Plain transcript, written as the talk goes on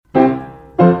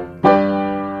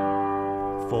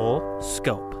Full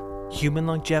Scope, Human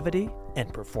Longevity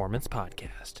and Performance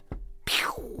Podcast.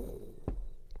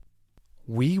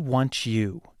 We want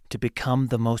you to become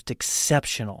the most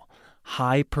exceptional,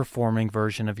 high-performing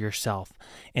version of yourself.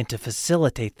 And to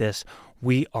facilitate this,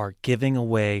 we are giving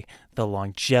away the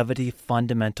Longevity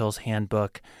Fundamentals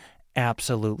Handbook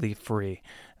absolutely free.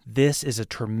 This is a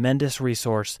tremendous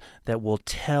resource that will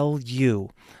tell you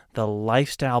the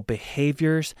lifestyle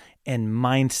behaviors and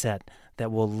mindset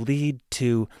that will lead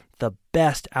to the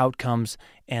best outcomes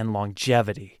and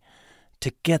longevity.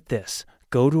 To get this,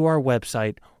 go to our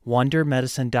website,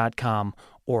 wondermedicine.com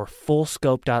or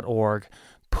fullscope.org,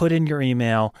 put in your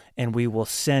email, and we will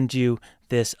send you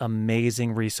this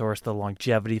amazing resource, the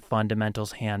Longevity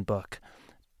Fundamentals Handbook.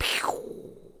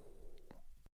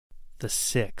 The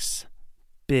 6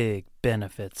 big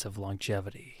benefits of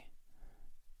longevity.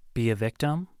 Be a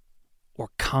victim or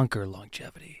conquer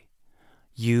longevity.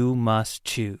 You must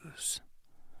choose.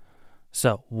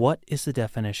 So, what is the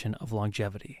definition of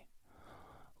longevity?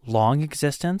 Long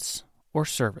existence or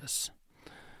service?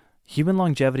 Human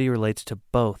longevity relates to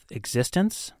both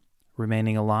existence,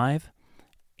 remaining alive,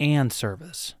 and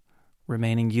service,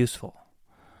 remaining useful.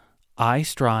 I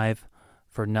strive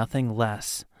for nothing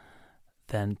less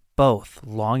than both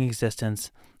long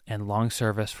existence and long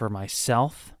service for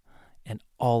myself and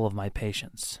all of my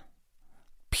patients.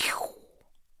 Pew!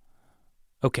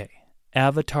 Okay,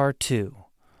 Avatar 2,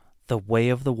 The Way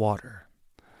of the Water.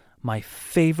 My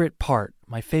favorite part,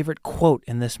 my favorite quote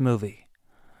in this movie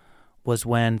was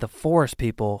when the forest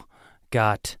people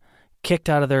got kicked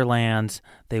out of their lands.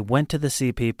 They went to the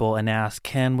sea people and asked,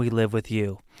 "Can we live with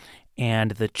you?"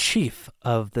 And the chief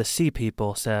of the sea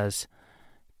people says,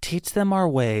 "Teach them our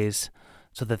ways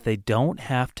so that they don't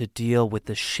have to deal with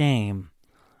the shame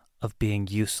of being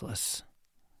useless."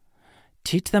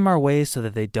 Teach them our ways so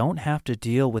that they don't have to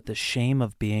deal with the shame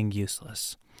of being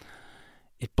useless.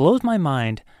 It blows my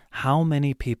mind how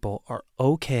many people are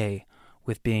okay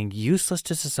with being useless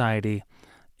to society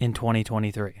in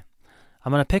 2023.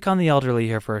 I'm going to pick on the elderly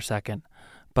here for a second,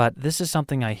 but this is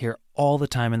something I hear all the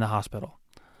time in the hospital.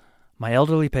 My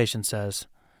elderly patient says,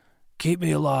 "Keep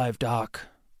me alive, doc."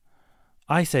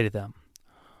 I say to them,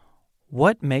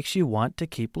 "What makes you want to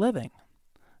keep living?"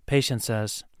 Patient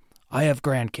says, "I have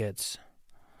grandkids."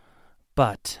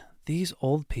 But these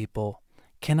old people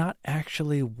cannot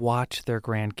actually watch their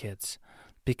grandkids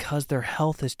because their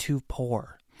health is too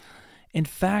poor. In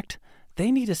fact,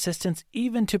 they need assistance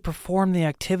even to perform the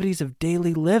activities of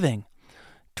daily living,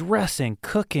 dressing,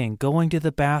 cooking, going to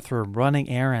the bathroom, running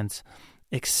errands,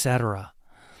 etc.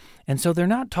 And so they're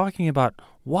not talking about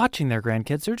watching their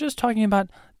grandkids, they're just talking about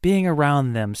being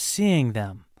around them, seeing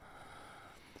them.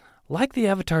 Like the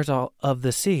avatars of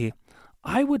the sea,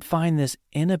 I would find this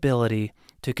inability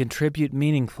to contribute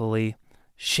meaningfully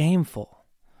shameful.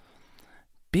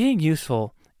 Being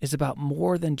useful is about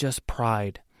more than just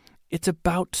pride. It's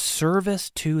about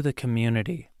service to the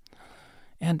community.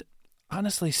 And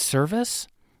honestly, service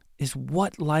is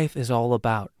what life is all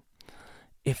about.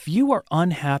 If you are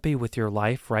unhappy with your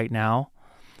life right now,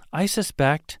 I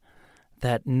suspect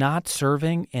that not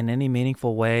serving in any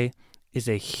meaningful way is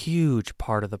a huge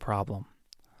part of the problem.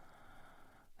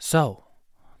 So,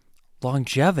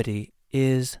 longevity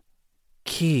is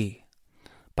key.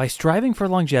 By striving for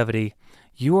longevity,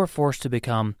 you are forced to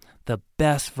become the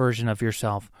best version of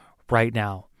yourself right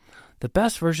now. The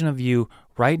best version of you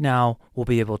right now will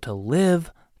be able to live,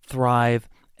 thrive,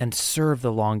 and serve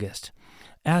the longest.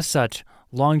 As such,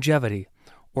 longevity,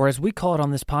 or as we call it on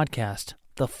this podcast,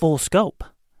 the full scope,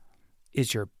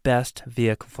 is your best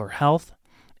vehicle for health,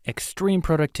 extreme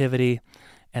productivity,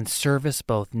 and service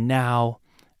both now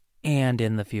and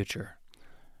in the future.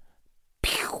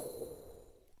 Pew!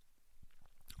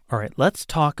 All right, let's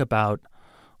talk about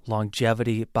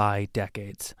longevity by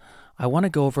decades. I want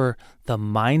to go over the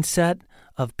mindset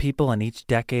of people in each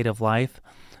decade of life,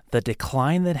 the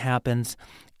decline that happens,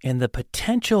 and the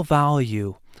potential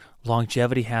value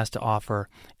longevity has to offer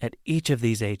at each of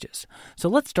these ages. So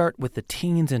let's start with the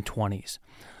teens and 20s.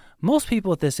 Most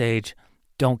people at this age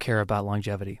don't care about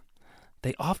longevity.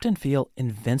 They often feel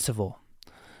invincible.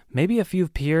 Maybe a few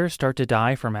peers start to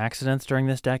die from accidents during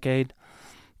this decade,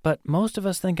 but most of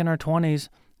us think in our 20s,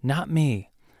 not me.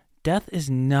 Death is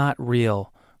not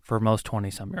real for most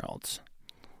 20-some-year-olds.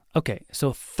 Okay,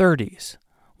 so 30s.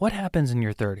 What happens in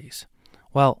your 30s?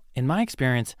 Well, in my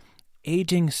experience,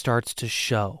 aging starts to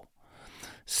show.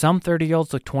 Some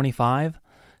 30-year-olds look 25,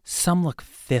 some look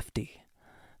 50.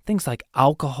 Things like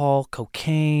alcohol,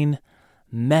 cocaine,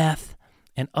 meth,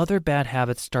 and other bad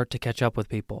habits start to catch up with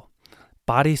people.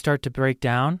 Bodies start to break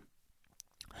down,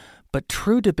 but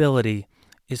true debility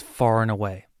is far and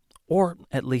away, or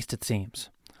at least it seems.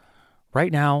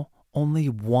 Right now, only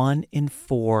 1 in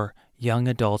 4 young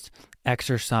adults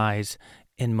exercise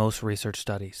in most research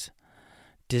studies.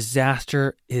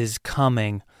 Disaster is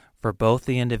coming for both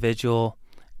the individual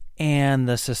and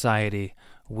the society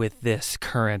with this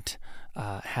current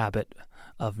habit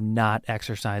of not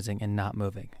exercising and not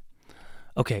moving.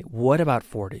 Okay, what about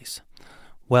 40s?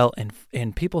 Well,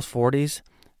 in people's 40s,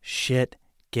 shit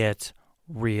gets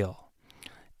real.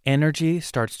 Energy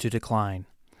starts to decline.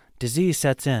 Disease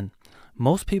sets in.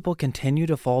 Most people continue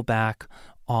to fall back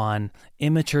on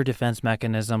immature defense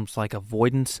mechanisms like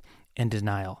avoidance and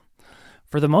denial.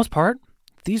 For the most part,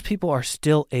 these people are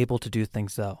still able to do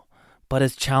things though, but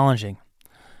it's challenging.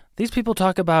 These people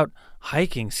talk about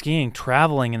hiking, skiing,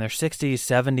 traveling in their 60s,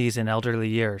 70s, and elderly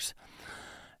years.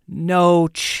 No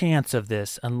chance of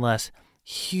this unless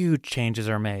huge changes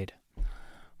are made.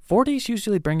 40s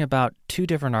usually bring about 2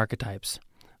 different archetypes,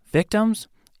 victims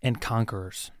and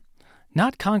conquerors.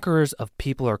 Not conquerors of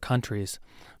people or countries,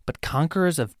 but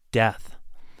conquerors of death.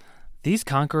 These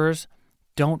conquerors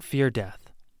don't fear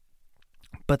death,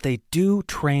 but they do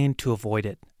train to avoid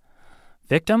it.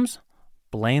 Victims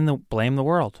blame the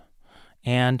world,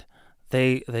 and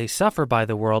they suffer by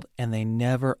the world, and they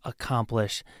never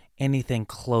accomplish anything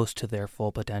close to their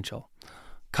full potential.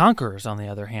 Conquerors, on the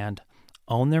other hand,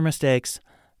 own their mistakes,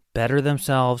 better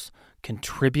themselves,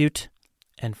 contribute,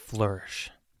 and flourish.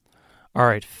 All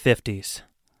right, 50s.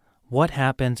 What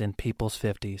happens in people's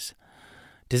 50s?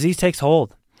 Disease takes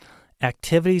hold.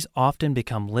 Activities often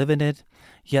become limited,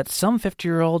 yet some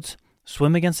 50-year-olds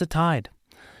swim against the tide.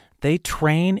 They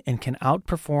train and can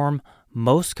outperform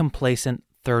most complacent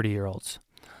 30-year-olds.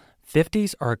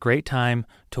 50s are a great time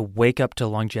to wake up to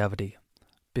longevity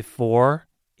before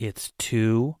it's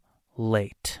too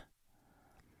late.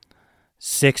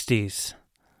 60s.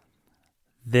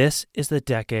 This is the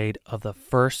decade of the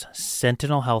first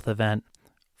sentinel health event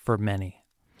for many.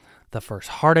 The first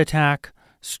heart attack,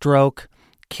 stroke,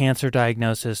 cancer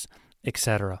diagnosis,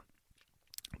 etc.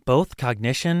 Both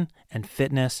cognition and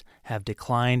fitness have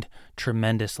declined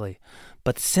tremendously.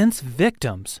 But since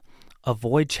victims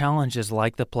avoid challenges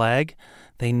like the plague,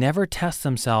 they never test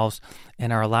themselves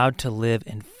and are allowed to live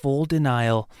in full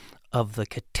denial of the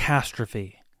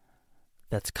catastrophe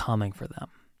that's coming for them.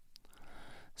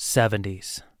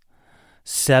 70s.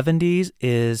 70s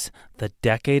is the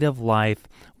decade of life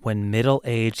when middle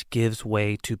age gives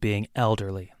way to being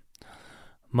elderly.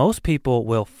 Most people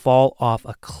will fall off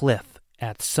a cliff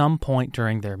at some point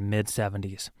during their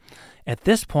mid-70s. At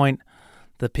this point,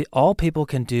 all people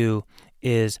can do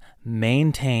is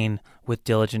maintain with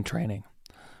diligent training.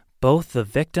 Both the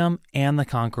victim and the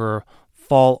conqueror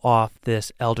fall off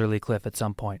this elderly cliff at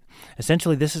some point.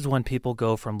 Essentially, this is when people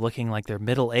go from looking like they're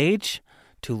middle age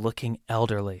to looking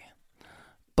elderly.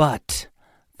 But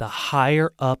the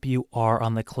higher up you are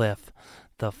on the cliff,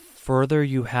 the further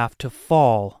you have to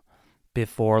fall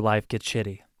before life gets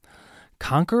shitty.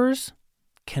 Conquerors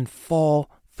can fall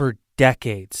for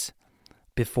decades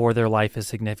before their life is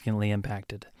significantly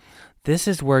impacted. This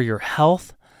is where your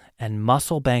health and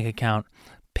muscle bank account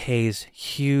pays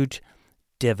huge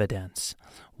dividends.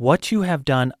 What you have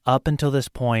done up until this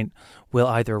point will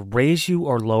either raise you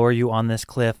or lower you on this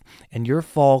cliff, and your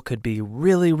fall could be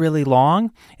really, really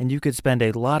long, and you could spend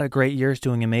a lot of great years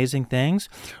doing amazing things,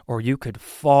 or you could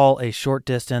fall a short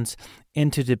distance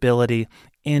into debility,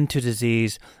 into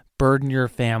disease, burden your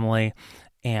family,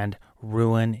 and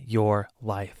ruin your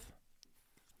life.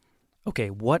 Okay,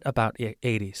 what about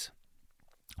 80s?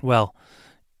 Well,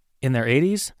 in their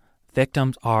 80s,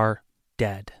 victims are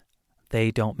dead.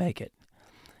 They don't make it.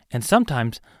 And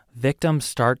sometimes victims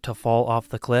start to fall off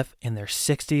the cliff in their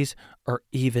 60s or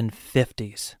even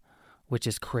 50s, which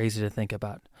is crazy to think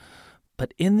about.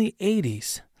 But in the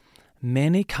 80s,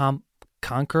 many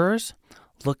conquerors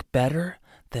look better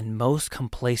than most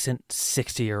complacent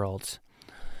 60-year-olds.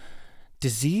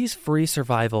 Disease-free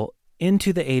survival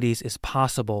into the 80s is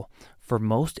possible for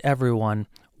most everyone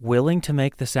willing to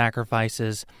make the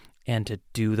sacrifices and to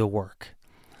do the work.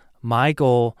 My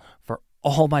goal for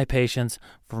all my patients,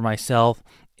 for myself,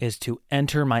 is to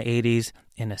enter my 80s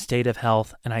in a state of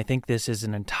health, and I think this is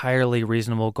an entirely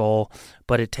reasonable goal,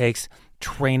 but it takes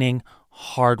training,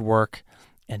 hard work,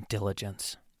 and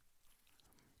diligence.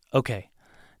 Okay,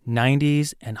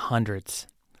 90s and 100s.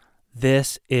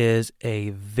 This is a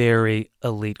very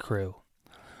elite crew.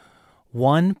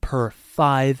 1 per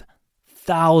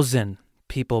 5,000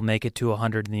 people make it to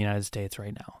 100 in the United States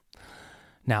right now.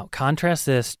 Now, contrast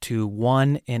this to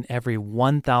 1 in every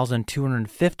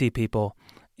 1,250 people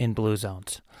in blue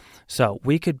zones. So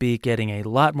we could be getting a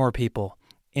lot more people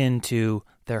into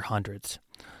their hundreds.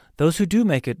 Those who do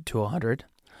make it to 100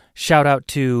 Shout out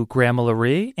to Grandma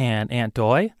Laree and Aunt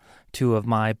Doy, two of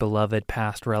my beloved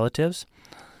past relatives.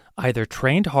 Either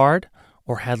trained hard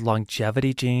or had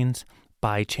longevity genes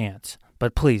by chance.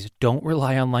 But please don't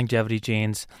rely on longevity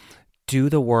genes. Do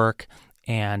the work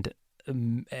and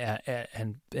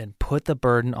put the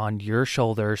burden on your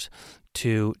shoulders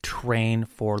to train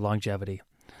for longevity.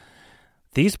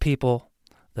 These people,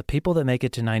 the people that make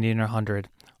it to 90 and 100,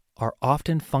 are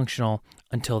often functional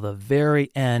until the very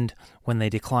end when they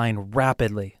decline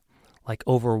rapidly, like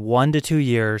over 1 to 2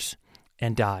 years,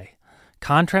 and die.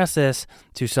 Contrast this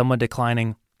to someone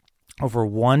declining over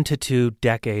 1 to 2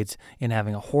 decades and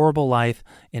having a horrible life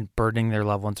and burdening their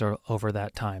loved ones over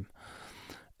that time.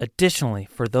 Additionally,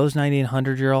 for those 90 and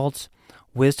 100-year-olds,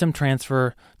 wisdom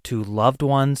transfer to loved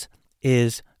ones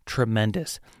is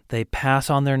tremendous. They pass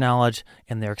on their knowledge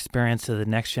and their experience to the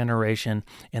next generation,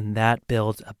 and that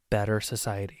builds a better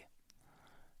society.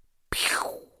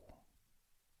 Pew!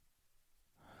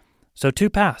 So 2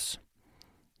 paths.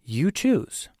 You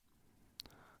choose.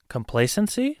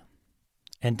 Complacency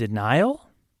and denial,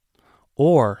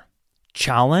 or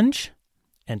challenge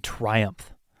and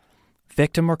triumph.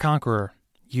 Victim or conqueror,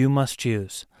 you must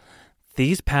choose.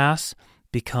 These paths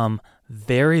become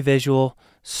very visual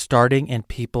starting in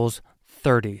people's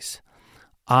 30s.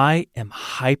 I am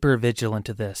hyper vigilant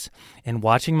to this and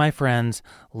watching my friends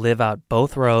live out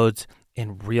both roads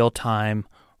in real time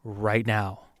right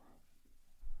now.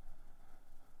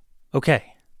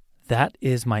 Okay, that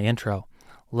is my intro.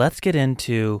 Let's get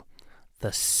into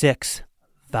the 6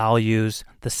 values,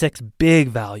 the 6 big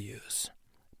values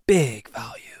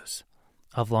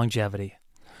of longevity.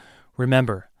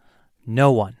 Remember,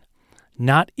 no one,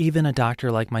 not even a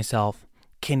doctor like myself,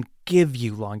 can give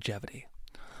you longevity.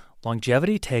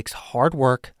 Longevity takes hard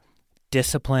work,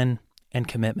 discipline, and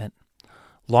commitment.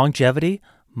 Longevity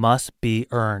must be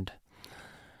earned.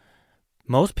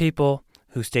 Most people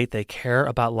who state they care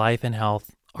about life and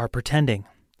health are pretending.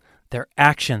 Their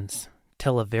actions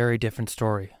tell a very different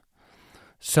story.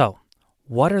 So,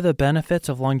 what are the benefits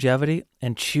of longevity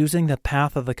and choosing the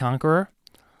path of the conqueror?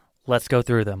 Let's go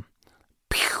through them.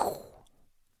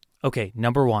 Okay,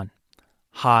 number 1,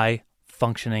 high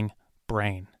functioning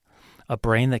brain. A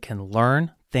brain that can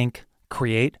learn, think,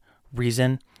 create,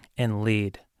 reason, and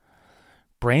lead.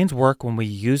 Brains work when we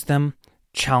use them,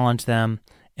 challenge them,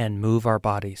 and move our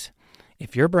bodies.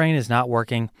 If your brain is not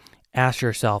working, ask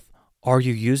yourself, are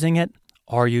you using it?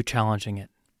 Are you challenging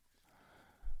it?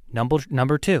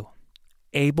 Number 2,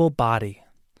 able body.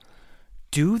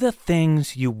 Do the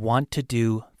things you want to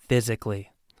do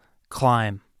physically.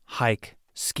 Climb, hike,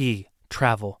 ski,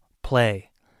 travel,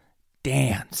 play,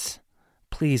 dance.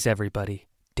 Please, everybody,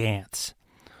 dance.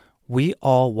 We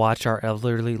all watch our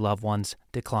elderly loved ones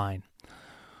decline.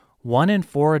 1 in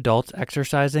 4 adults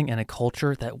exercising in a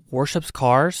culture that worships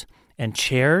cars and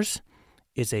chairs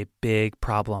is a big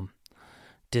problem.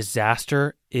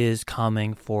 Disaster is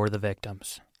coming for the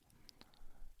victims.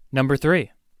 Number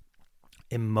 3,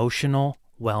 emotional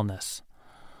wellness.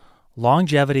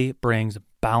 Longevity brings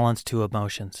balance to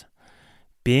emotions.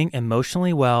 Being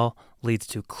emotionally well leads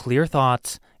to clear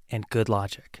thoughts and good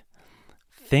logic.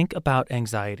 Think about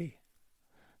anxiety.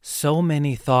 So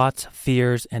many thoughts,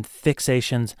 fears, and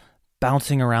fixations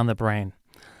bouncing around the brain.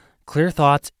 Clear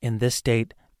thoughts in this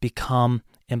state become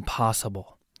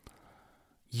impossible.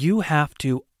 You have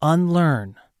to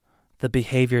unlearn the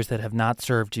behaviors that have not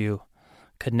served you,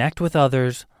 connect with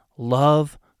others,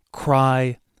 love,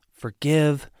 cry,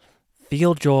 forgive,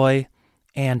 feel joy,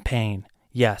 and pain.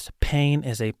 Yes, pain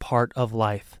is a part of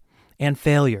life. And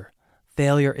failure.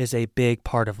 Failure is a big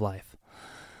part of life.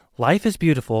 Life is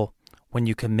beautiful when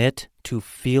you commit to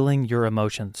feeling your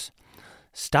emotions.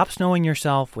 Stop snowing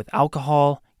yourself with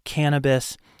alcohol,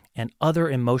 cannabis, and other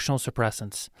emotional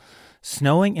suppressants.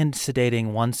 Snowing and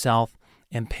sedating oneself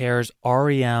impairs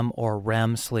REM or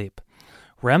REM sleep.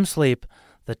 REM sleep,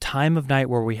 the time of night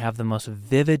where we have the most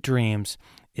vivid dreams,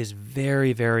 is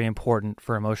very, very important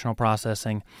for emotional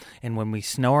processing. And when we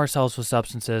snow ourselves with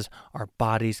substances, our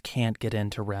bodies can't get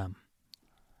into REM.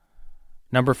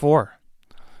 Number 4,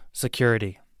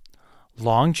 security.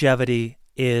 Longevity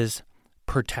is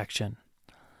protection.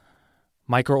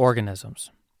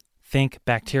 Microorganisms. Think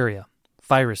bacteria,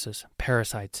 viruses,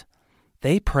 parasites.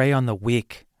 They prey on the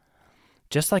weak.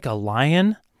 Just like a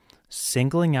lion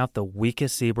singling out the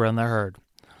weakest zebra in the herd.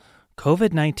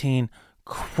 COVID-19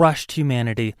 crushed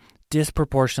humanity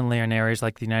disproportionately in areas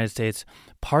like the United States,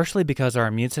 partially because our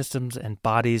immune systems and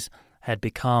bodies had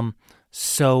become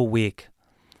so weak.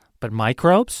 But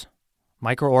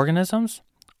microorganisms,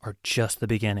 are just the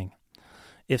beginning.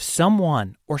 If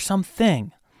someone or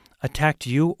something attacked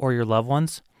you or your loved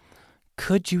ones,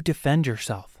 could you defend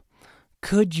yourself?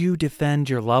 Could you defend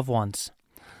your loved ones?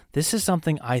 This is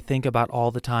something I think about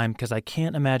all the time because I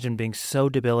can't imagine being so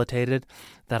debilitated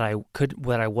that I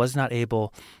was not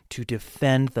able to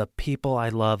defend the people I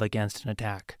love against an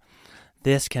attack.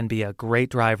 This can be a great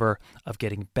driver of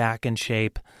getting back in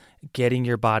shape, getting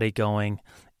your body going,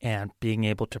 and being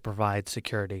able to provide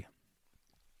security.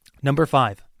 Number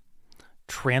 5,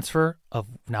 transfer of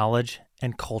knowledge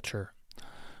and culture.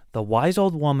 The wise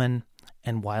old woman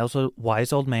and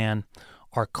wise old man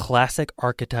are classic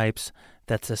archetypes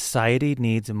that society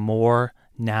needs more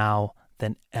now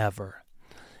than ever.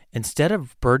 Instead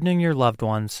of burdening your loved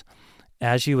ones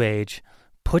as you age,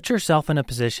 put yourself in a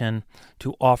position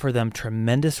to offer them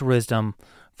tremendous wisdom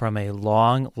from a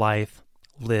long life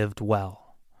lived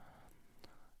well.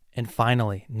 And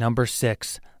finally, number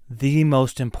 6, the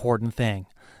most important thing,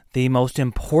 the most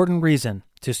important reason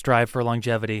to strive for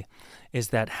longevity is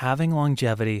that having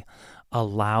longevity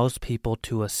allows people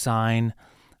to assign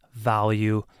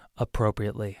value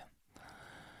appropriately.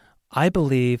 I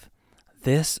believe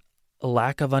this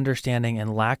lack of understanding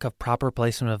and lack of proper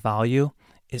placement of value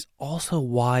is also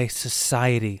why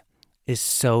society is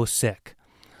so sick.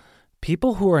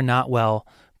 People who are not well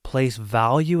place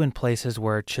value in places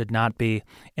where it should not be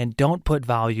and don't put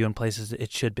value in places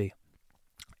it should be.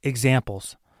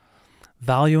 Examples: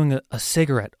 valuing a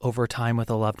cigarette over time with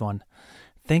a loved one.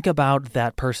 Think about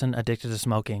that person addicted to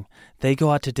smoking. They go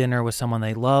out to dinner with someone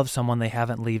they love, someone they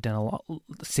haven't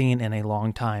seen in a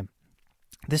long time.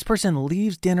 This person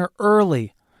leaves dinner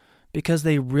early because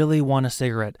they really want a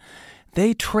cigarette.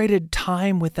 They traded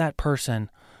time with that person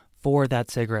for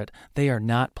that cigarette. They are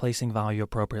not placing value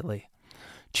appropriately.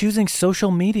 Choosing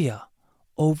social media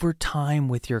over time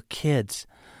with your kids.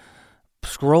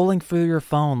 Scrolling through your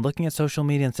phone, looking at social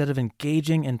media instead of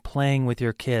engaging and playing with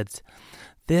your kids.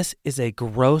 This is a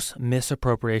gross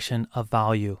misappropriation of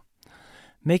value.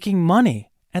 Making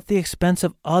money at the expense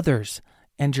of others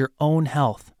and your own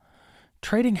health.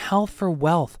 Trading health for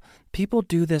wealth. People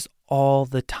do this all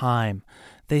the time.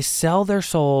 They sell their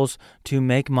souls to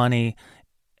make money,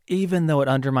 even though it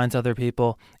undermines other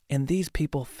people, and these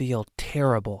people feel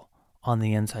terrible on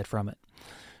the inside from it.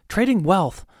 Trading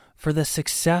wealth for the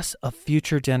success of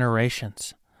future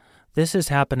generations. This is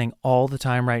happening all the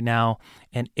time right now,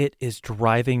 and it is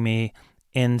driving me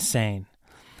insane.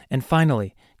 And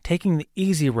finally, taking the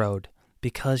easy road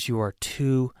because you are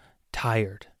too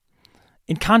tired.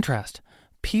 In contrast,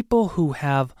 people who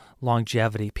have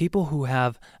longevity, people who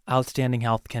have outstanding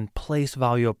health can place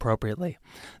value appropriately.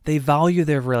 They value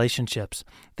their relationships.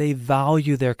 They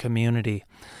value their community.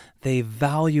 They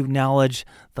value knowledge,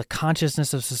 the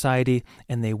consciousness of society,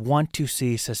 and they want to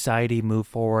see society move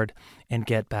forward and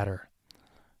get better.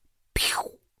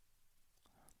 Pew!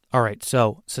 All right,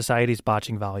 so society's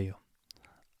botching value.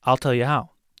 I'll tell you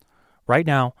how. Right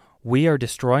now, we are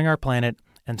destroying our planet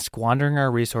and squandering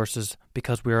our resources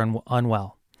because we are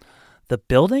unwell. The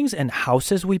buildings and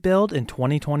houses we build in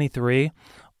 2023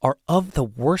 are of the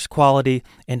worst quality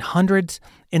in hundreds,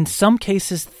 in some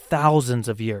cases thousands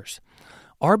of years.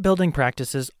 Our building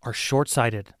practices are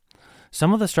short-sighted.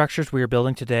 Some of the structures we are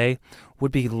building today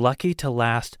would be lucky to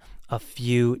last a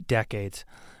few decades.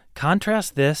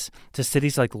 Contrast this to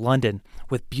cities like London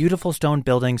with beautiful stone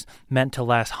buildings meant to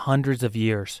last hundreds of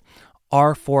years.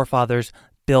 Our forefathers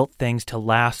built things to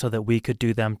last so that we could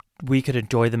do them, we could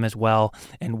enjoy them as well.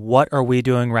 And what are we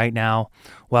doing right now?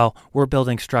 Well, we're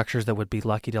building structures that would be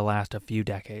lucky to last a few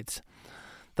decades.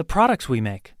 The products we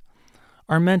make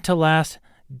are meant to last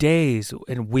days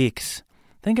and weeks.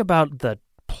 Think about the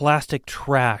plastic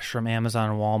trash from Amazon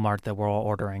and Walmart that we're all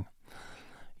ordering.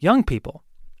 Young people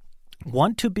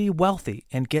want to be wealthy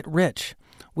and get rich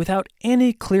without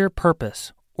any clear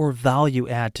purpose or value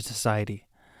add to society.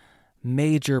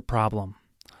 Major problem.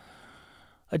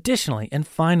 Additionally, and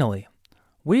finally,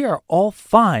 we are all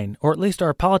fine, or at least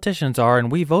our politicians are,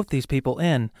 and we vote these people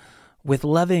in, with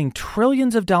levying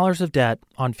trillions of dollars of debt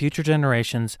on future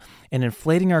generations and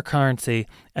inflating our currency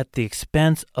at the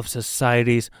expense of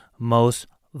society's most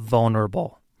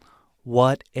vulnerable.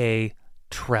 What a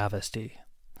travesty.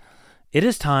 It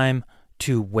is time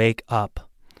to wake up.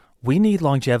 We need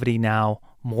longevity now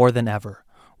more than ever.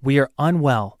 We are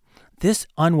unwell. This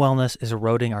unwellness is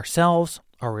eroding ourselves,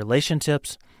 our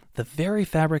relationships, the very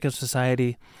fabric of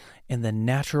society, and the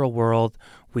natural world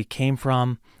we came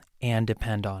from and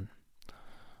depend on.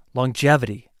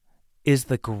 Longevity is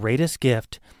the greatest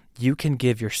gift you can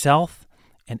give yourself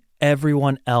and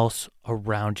everyone else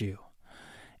around you.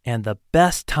 And the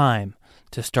best time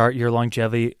to start your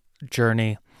longevity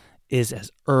journey is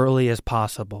as early as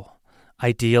possible.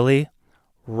 Ideally,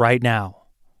 right now.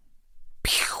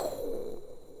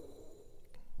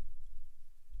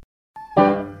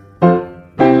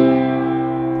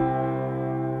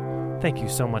 Thank you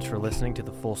so much for listening to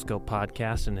the Full Scope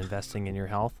Podcast and investing in your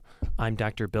health. I'm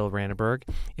Dr. Bill Ranneberg.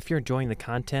 If you're enjoying the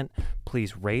content,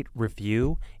 please rate,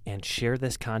 review, and share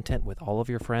this content with all of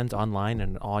your friends online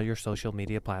and on all your social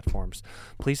media platforms.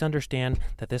 Please understand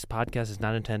that this podcast is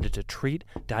not intended to treat,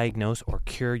 diagnose, or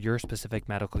cure your specific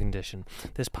medical condition.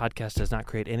 This podcast does not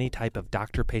create any type of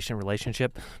doctor-patient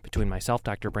relationship between myself,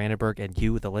 Dr. Brandenburg, and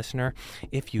you, the listener.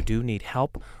 If you do need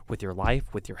help with your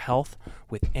life, with your health,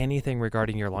 with anything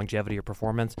regarding your longevity or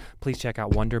performance, please check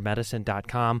out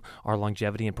wondermedicine.com. Our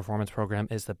longevity and performance program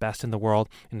is the best in the world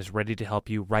and is ready to help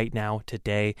you right now,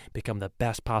 today, become the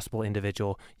best possible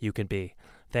individual you can be.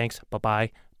 Thanks.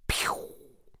 Bye-bye. Pew.